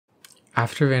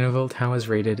After Vanderbilt Town was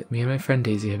raided, me and my friend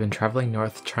Daisy have been traveling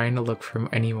north trying to look for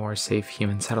any more safe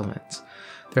human settlements.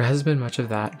 There hasn't been much of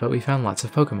that, but we found lots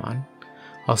of Pokemon.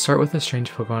 I'll start with a strange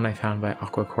Pokemon I found by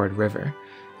Aquacord River.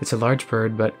 It's a large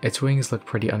bird, but its wings look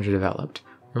pretty underdeveloped.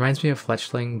 Reminds me of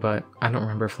Fletchling, but I don't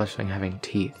remember Fletchling having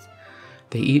teeth.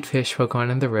 They eat fish Pokemon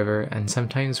in the river and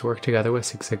sometimes work together with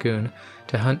Zigzagoon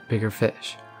to hunt bigger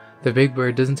fish. The big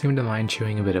bird doesn't seem to mind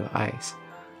chewing a bit of ice.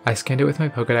 I scanned it with my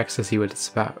Pokedex to see what it's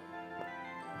about.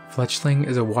 Fletchling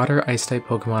is a water ice-type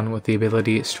Pokemon with the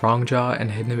ability Strong Jaw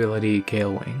and hidden ability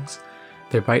Gale Wings.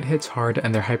 Their bite hits hard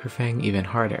and their Hyper Fang even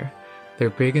harder. They're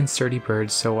big and sturdy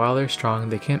birds, so while they're strong,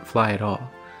 they can't fly at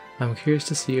all. I'm curious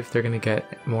to see if they're going to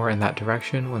get more in that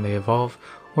direction when they evolve,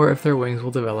 or if their wings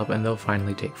will develop and they'll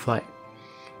finally take flight.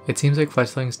 It seems like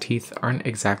Fletchling's teeth aren't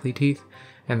exactly teeth,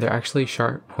 and they're actually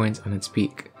sharp points on its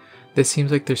beak. This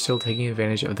seems like they're still taking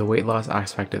advantage of the weight loss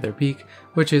aspect of their beak,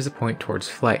 which is a point towards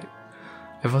flight.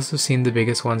 I've also seen the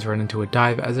biggest ones run into a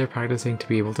dive as they're practicing to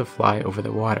be able to fly over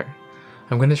the water.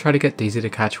 I'm going to try to get Daisy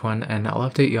to catch one, and I'll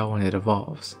update y'all when it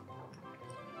evolves.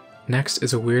 Next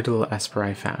is a weird little Espurr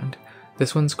I found.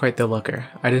 This one's quite the looker.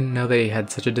 I didn't know they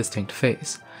had such a distinct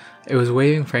face. It was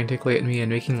waving frantically at me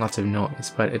and making lots of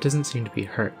noise, but it doesn't seem to be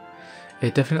hurt.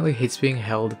 It definitely hates being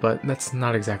held, but that's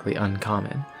not exactly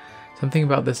uncommon. Something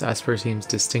about this Espurr seems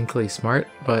distinctly smart,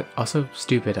 but also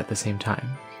stupid at the same time.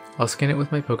 I'll scan it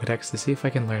with my Pokedex to see if I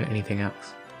can learn anything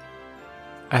else.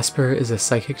 Espurr is a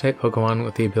Psychic-type Pokemon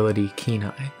with the ability Keen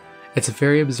Eye. It's a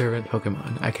very observant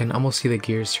Pokemon. I can almost see the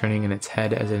gears turning in its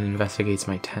head as it investigates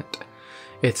my tent.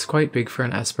 It's quite big for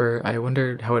an Espurr. I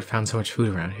wondered how it found so much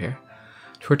food around here.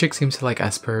 Torchic seems to like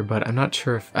Espurr, but I'm not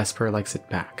sure if Espurr likes it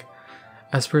back.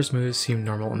 Espurr's moves seem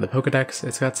normal in the Pokedex.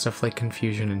 It's got stuff like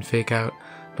Confusion and Fake Out,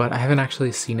 but I haven't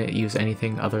actually seen it use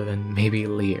anything other than maybe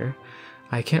Leer.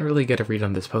 I can't really get a read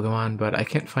on this Pokemon, but I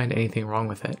can't find anything wrong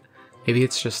with it. Maybe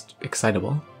it's just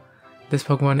excitable. This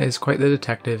Pokemon is quite the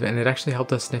detective, and it actually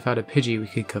helped us sniff out a Pidgey we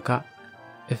could cook up.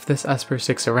 If this Espurr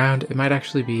sticks around, it might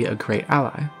actually be a great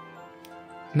ally.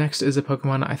 Next is a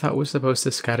Pokemon I thought was supposed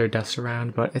to scatter dust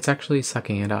around, but it's actually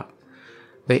sucking it up.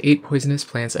 They ate poisonous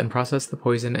plants and processed the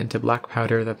poison into black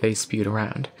powder that they spewed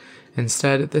around.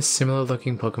 Instead, this similar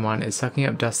looking Pokemon is sucking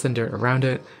up dust and dirt around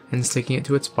it and sticking it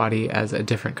to its body as a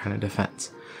different kind of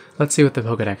defense. Let's see what the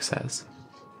Pokedex says.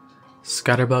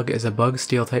 Scatterbug is a bug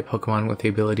steel type Pokemon with the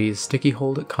abilities Sticky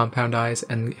Hold, Compound Eyes,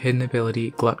 and hidden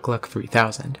ability Gluck Gluck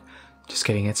 3000. Just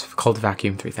kidding, it's called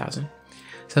Vacuum 3000.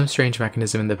 Some strange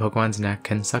mechanism in the Pokemon's neck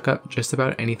can suck up just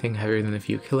about anything heavier than a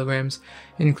few kilograms,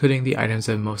 including the items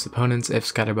of most opponents if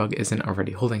Scatterbug isn't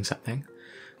already holding something.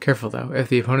 Careful though, if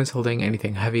the opponent's holding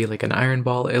anything heavy like an iron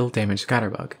ball, it'll damage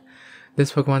Scatterbug.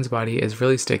 This Pokemon's body is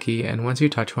really sticky, and once you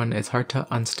touch one, it's hard to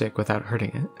unstick without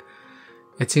hurting it.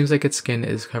 It seems like its skin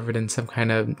is covered in some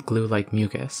kind of glue-like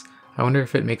mucus. I wonder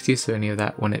if it makes use of any of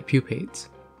that when it pupates.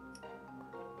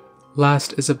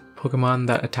 Last is a Pokemon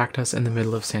that attacked us in the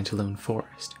middle of Santalune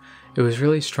Forest. It was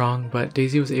really strong, but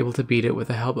Daisy was able to beat it with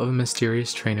the help of a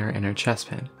mysterious trainer in her chest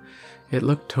pin. It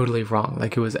looked totally wrong,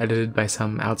 like it was edited by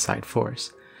some outside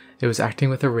force. It was acting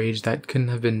with a rage that couldn't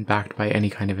have been backed by any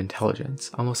kind of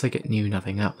intelligence, almost like it knew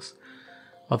nothing else.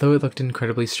 Although it looked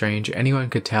incredibly strange, anyone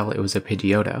could tell it was a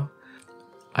Pidgeotto.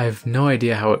 I have no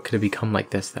idea how it could have become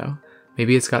like this though.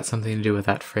 Maybe it's got something to do with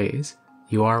that phrase,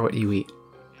 "You are what you eat."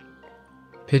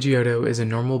 Pidgeotto is a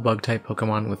normal bug-type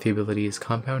Pokemon with the abilities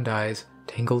Compound Eyes,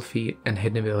 Tangled Feet, and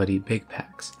hidden ability Big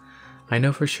Pecs. I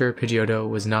know for sure Pidgeotto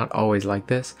was not always like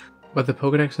this, but the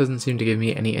Pokedex doesn't seem to give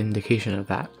me any indication of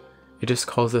that. It just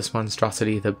calls this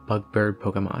monstrosity the Bug-Bird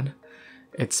Pokemon.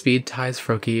 Its speed ties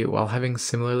Froakie while having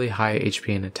similarly high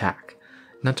HP and attack.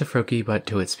 Not to Froakie, but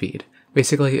to its speed.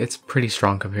 Basically, it's pretty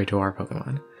strong compared to our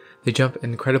Pokemon. They jump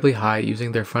incredibly high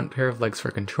using their front pair of legs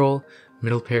for control,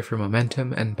 middle pair for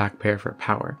momentum, and back pair for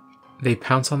power. They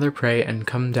pounce on their prey and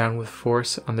come down with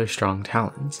force on their strong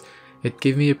talons. It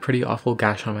gave me a pretty awful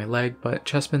gash on my leg, but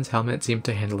Chespin's helmet seemed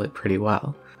to handle it pretty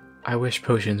well. I wish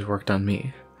potions worked on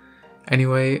me.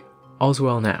 Anyway, all's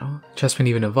well now. Chespin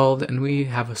even evolved, and we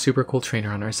have a super cool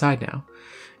trainer on our side now.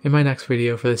 In my next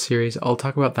video for this series, I'll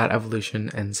talk about that evolution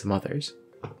and some others.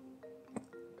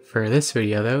 For this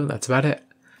video though, that's about it.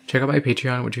 Check out my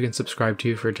Patreon, which you can subscribe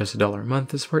to for just $1 a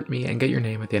month to support me and get your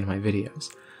name at the end of my videos.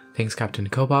 Thanks Captain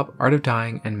Cobop, Art of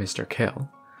Dying, and Mr. Kill.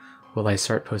 Will I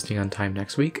start posting on time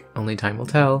next week? Only time will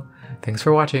tell. Thanks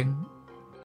for watching!